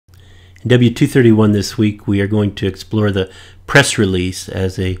In W231 this week, we are going to explore the press release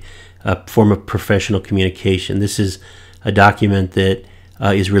as a form of professional communication. This is a document that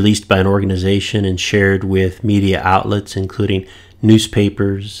is released by an organization and shared with media outlets, including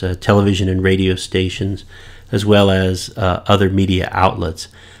newspapers, television and radio stations, as well as other media outlets.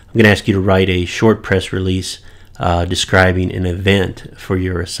 I'm going to ask you to write a short press release describing an event for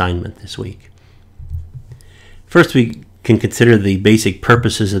your assignment this week. First, we can consider the basic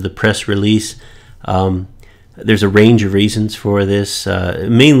purposes of the press release. There's a range of reasons for this.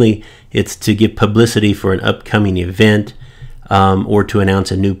 Mainly, it's to give publicity for an upcoming event or to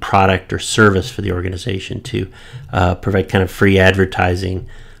announce a new product or service for the organization, to provide kind of free advertising,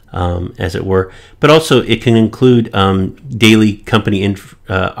 as it were. But also, it can include daily company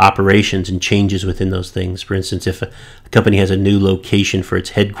operations and changes within those things. For instance, if a company has a new location for its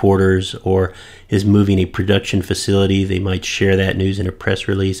headquarters or is moving a production facility, they might share that news in a press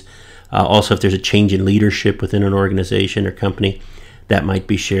release. Also, if there's a change in leadership within an organization or company, that might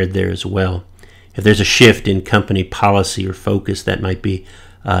be shared there as well. If there's a shift in company policy or focus, that might be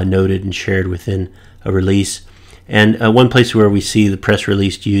noted and shared within a release. And one place where we see the press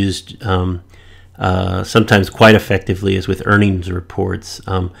release used sometimes quite effectively is with earnings reports,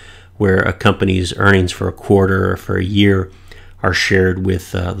 where a company's earnings for a quarter or for a year are shared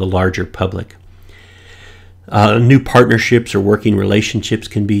with the larger public. New partnerships or working relationships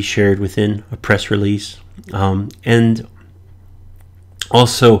can be shared within a press release. And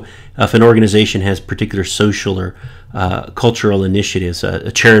also, if an organization has particular social or cultural initiatives,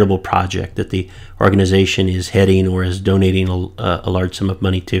 a charitable project that the organization is heading or is donating a large sum of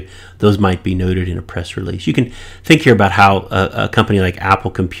money to, those might be noted in a press release. You can think here about how a company like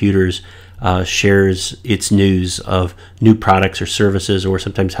Apple Computers shares its news of new products or services, or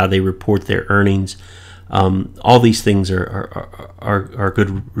sometimes how they report their earnings. All these things are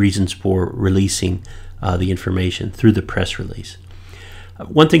good reasons for releasing the information through the press release.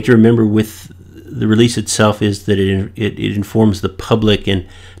 One thing to remember with the release itself is that it informs the public and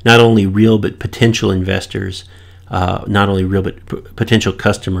not only real but potential investors, not only real but potential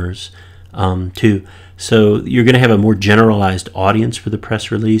customers too. So you're going to have a more generalized audience for the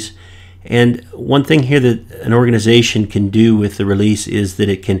press release. And one thing here that an organization can do with the release is that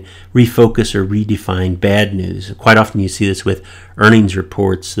it can refocus or redefine bad news. Quite often you see this with earnings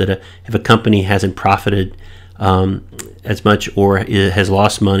reports, that if a company hasn't profited as much or has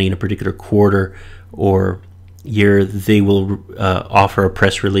lost money in a particular quarter or year, they will offer a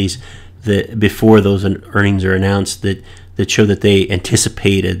press release that before those earnings are announced that show that they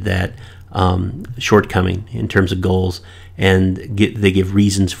anticipated that shortcoming in terms of goals, and they give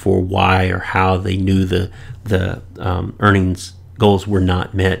reasons for why or how they knew the earnings goals were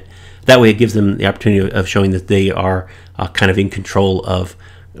not met. That way it gives them the opportunity of showing that they are kind of in control of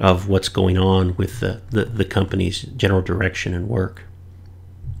what's going on with the company's general direction and work.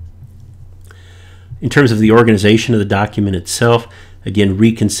 In terms of the organization of the document itself, again,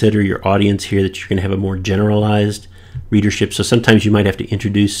 reconsider your audience here, that you're going to have a more generalized readership. So sometimes you might have to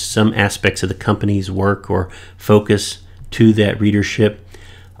introduce some aspects of the company's work or focus to that readership.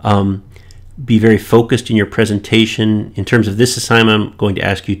 Be very focused in your presentation. In terms of this assignment, I'm going to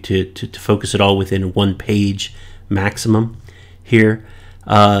ask you to focus it all within one page maximum here.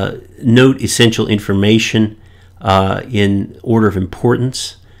 Note essential information in order of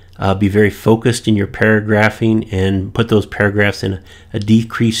importance. Be very focused in your paragraphing and put those paragraphs in a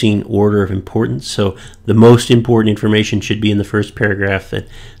decreasing order of importance. So the most important information should be in the first paragraph, the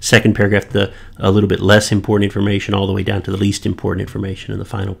second paragraph, a little bit less important information, all the way down to the least important information in the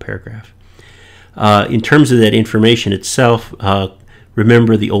final paragraph. In terms of that information itself,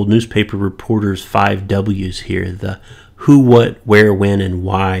 remember the old newspaper reporters' 5 W's here: the who, what, where, when, and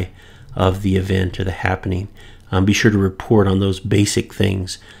why of the event or the happening. Be sure to report on those basic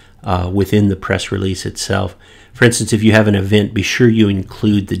things within the press release itself. For instance, if you have an event, be sure you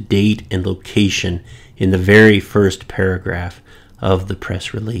include the date and location in the very first paragraph of the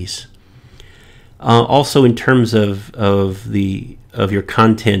press release. Also, in terms of your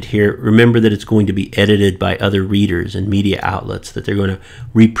content here, remember that it's going to be edited by other readers and media outlets, that they're going to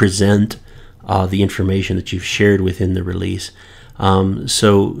represent the information that you've shared within the release.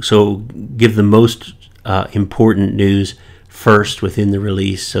 So give the most important news first within the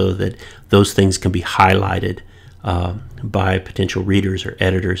release, so that those things can be highlighted by potential readers or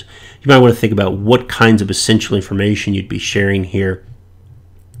editors. You might want to think about what kinds of essential information you'd be sharing here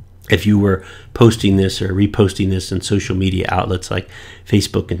if you were posting this or reposting this in social media outlets like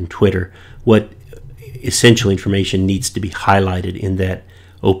Facebook and Twitter. What essential information needs to be highlighted in that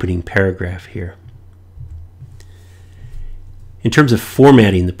opening paragraph here. In terms of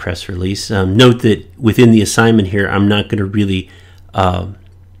formatting the press release, note that within the assignment here, I'm not going to really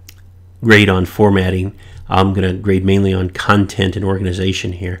grade on formatting. I'm going to grade mainly on content and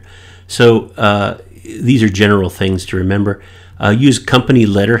organization here. So these are general things to remember. Use company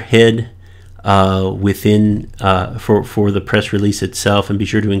letterhead within for the press release itself, and be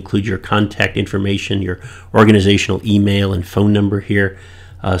sure to include your contact information, your organizational email and phone number here,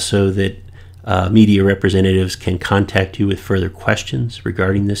 so that media representatives can contact you with further questions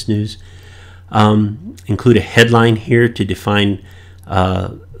regarding this news. Include a headline here to define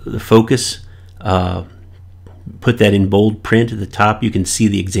the focus. Put that in bold print at the top. You can see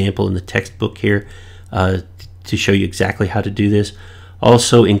the example in the textbook here to show you exactly how to do this.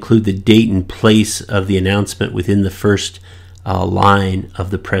 Also include the date and place of the announcement within the first line of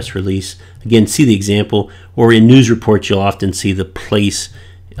the press release. Again, see the example, or in news reports you'll often see the place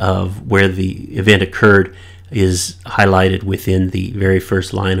of where the event occurred is highlighted within the very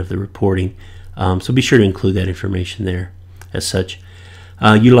first line of the reporting. So be sure to include that information there as such.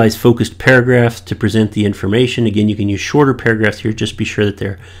 Utilize focused paragraphs to present the information. Again, you can use shorter paragraphs here. Just be sure that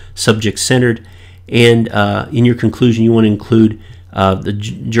they're subject-centered. And in your conclusion, you want to include the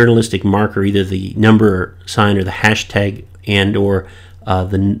journalistic marker, either the number sign or the hashtag, and or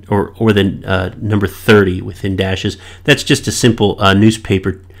the number 30 within dashes. That's just a simple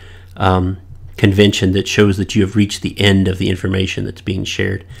newspaper convention that shows that you have reached the end of the information that's being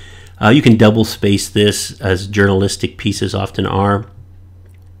shared. You can double space this, as journalistic pieces often are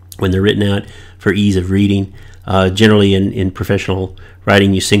when they're written out for ease of reading. Generally in professional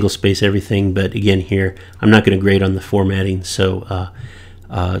writing you single space everything, but again here I'm not going to grade on the formatting, so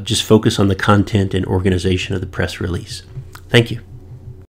just focus on the content and organization of the press release. Thank you.